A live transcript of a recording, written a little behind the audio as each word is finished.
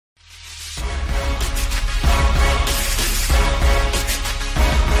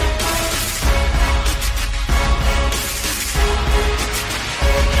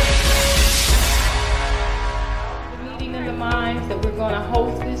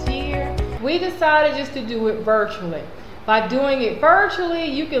we decided just to do it virtually. By doing it virtually,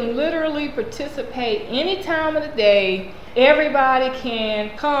 you can literally participate any time of the day. Everybody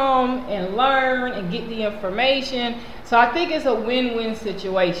can come and learn and get the information. So I think it's a win-win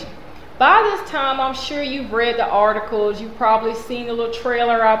situation. By this time, I'm sure you've read the articles. You've probably seen the little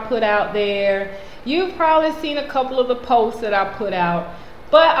trailer I put out there. You've probably seen a couple of the posts that I put out.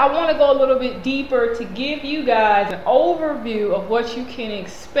 But I want to go a little bit deeper to give you guys an overview of what you can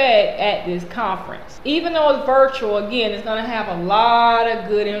expect at this conference. Even though it's virtual, again, it's going to have a lot of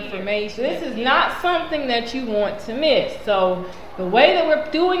good information. This is not something that you want to miss. So the way that we're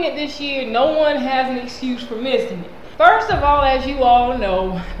doing it this year, no one has an excuse for missing it. First of all, as you all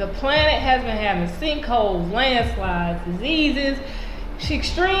know, the planet has been having sinkholes, landslides, diseases,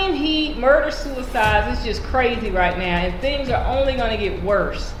 extreme heat, murder, suicides. It's just crazy right now, and things are only going to get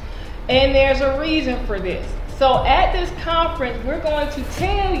worse. And there's a reason for this. So at this conference, we're going to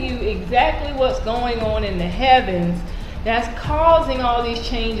tell you exactly what's going on in the heavens that's causing all these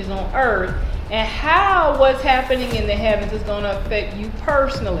changes on earth, and how what's happening in the heavens is going to affect you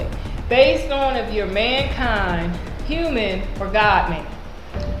personally, based on if you're mankind, human, or God-man.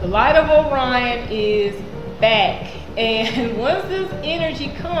 The light of Orion is back. And once this energy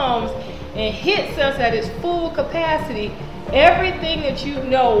comes and hits us at its full capacity, everything that you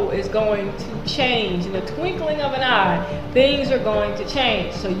know is going to change. In the twinkling of an eye, things are going to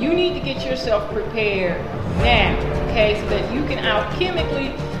change. So you need to get yourself prepared now, okay, so that you can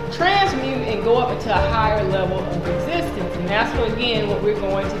alchemically transmute and go up into a higher level of existence. And that's what, again, what we're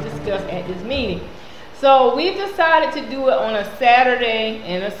going to discuss at this meeting. So we've decided to do it on a Saturday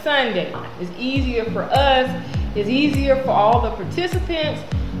and a Sunday. It's easier for us. It's easier for all the participants.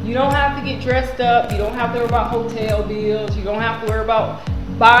 You don't have to get dressed up. You don't have to worry about hotel bills. You don't have to worry about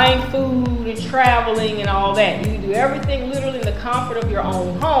buying food and traveling and all that. You can do everything literally in the comfort of your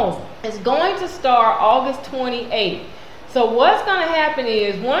own home. It's going to start August 28th. So what's going to happen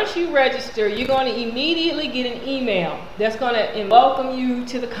is, once you register, you're going to immediately get an email that's going to welcome you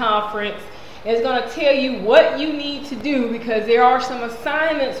to the conference. It's going to tell you what you need to do, because there are some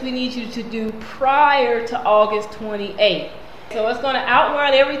assignments we need you to do prior to August 28th. So it's going to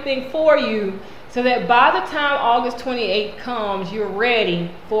outline everything for you, so that by the time August 28th comes, you're ready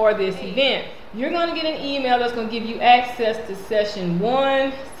for this event. You're going to get an email that's going to give you access to session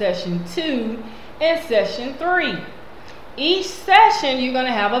 1, session 2, and session 3. Each session, you're going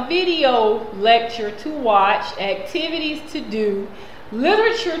to have a video lecture to watch, activities to do,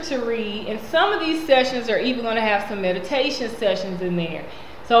 literature to read, and some of these sessions are even going to have some meditation sessions in there.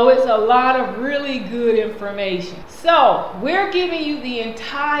 So it's a lot of really good information. So we're giving you the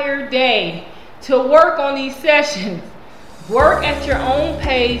entire day to work on these sessions. Work at your own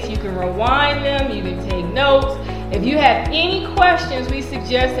pace. You can rewind them. You can take notes. If you have any questions, we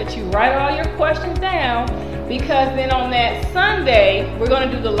suggest that you write all your questions down, because then on that Sunday, we're going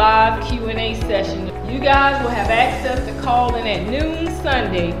to do the live Q&A session. You guys will have access to call in at noon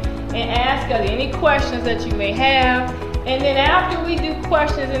Sunday and ask us any questions that you may have. And then after we do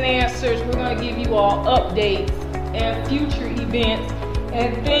questions and answers, we're going to give you all updates and future events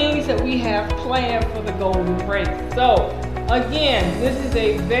and things that we have planned for the Golden Race. So again, this is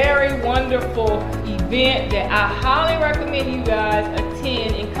a very wonderful event that I highly recommend you guys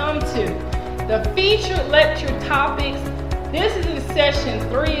attend and come to. The featured lecture topics, this is in session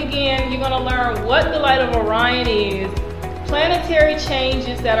 3 again. You're going to learn what the light of Orion is, planetary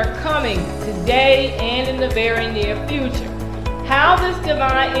changes that are coming today and in the very near future, how this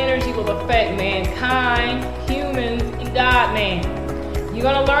divine energy will affect mankind, humans, and God-man. You're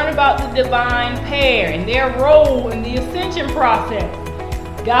going to learn about the divine pair and their role in the ascension process,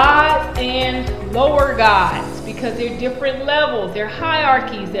 gods and lower gods, because they're different levels, they're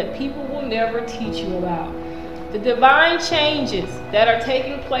hierarchies that people will never teach you about. The divine changes that are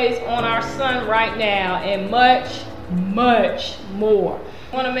taking place on our sun right now, and much, much more.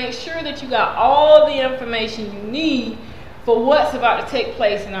 You want to make sure that you got all the information you need for what's about to take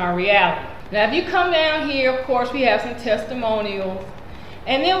place in our reality. Now, if you come down here, of course, we have some testimonials,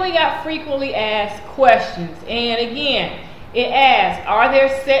 and then we got frequently asked questions. And again, it asks, are there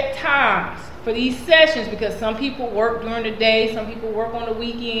set times for these sessions? Because some people work during the day, some people work on the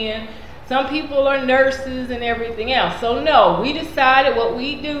weekend, some people are nurses and everything else. So no, we decided what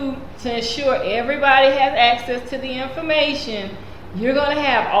we do to ensure everybody has access to the information. You're going to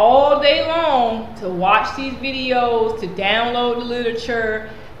have all day long to watch these videos, to download the literature,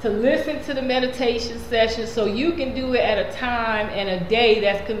 to listen to the meditation sessions, so you can do it at a time and a day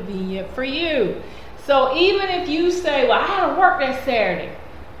that's convenient for you. So even if you say, well, I have to work that Saturday,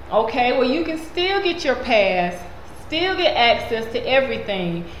 okay, well, you can still get your pass, still get access to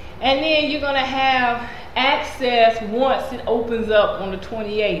everything, And then you're going to have access once it opens up on the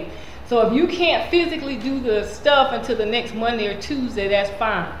 28th. So if you can't physically do the stuff until the next Monday or Tuesday, that's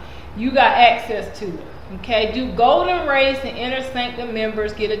fine. You got access to it. Okay, do Golden Race and Inner Sanctum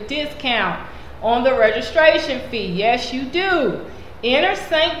members get a discount on the registration fee? Yes, you do. Inner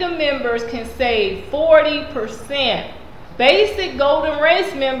Sanctum members can save 40%. Basic Golden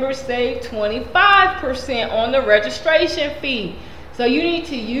Race members save 25% on the registration fee. So you need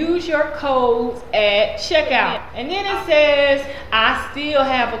to use your codes at checkout. And then it says, I still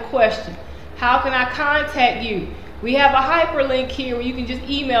have a question. How can I contact you? We have a hyperlink here where you can just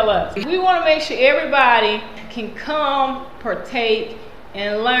email us. We want to make sure everybody can come, partake,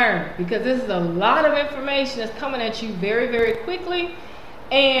 and learn, because this is a lot of information that's coming at you very, very quickly.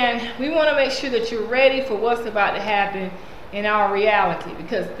 And we want to make sure that you're ready for what's about to happen in our reality,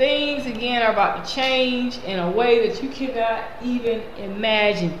 because things again are about to change in a way that you cannot even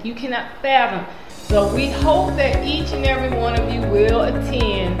imagine, you cannot fathom. So we hope that each and every one of you will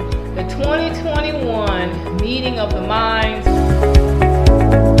attend the 2021 Meeting of the Minds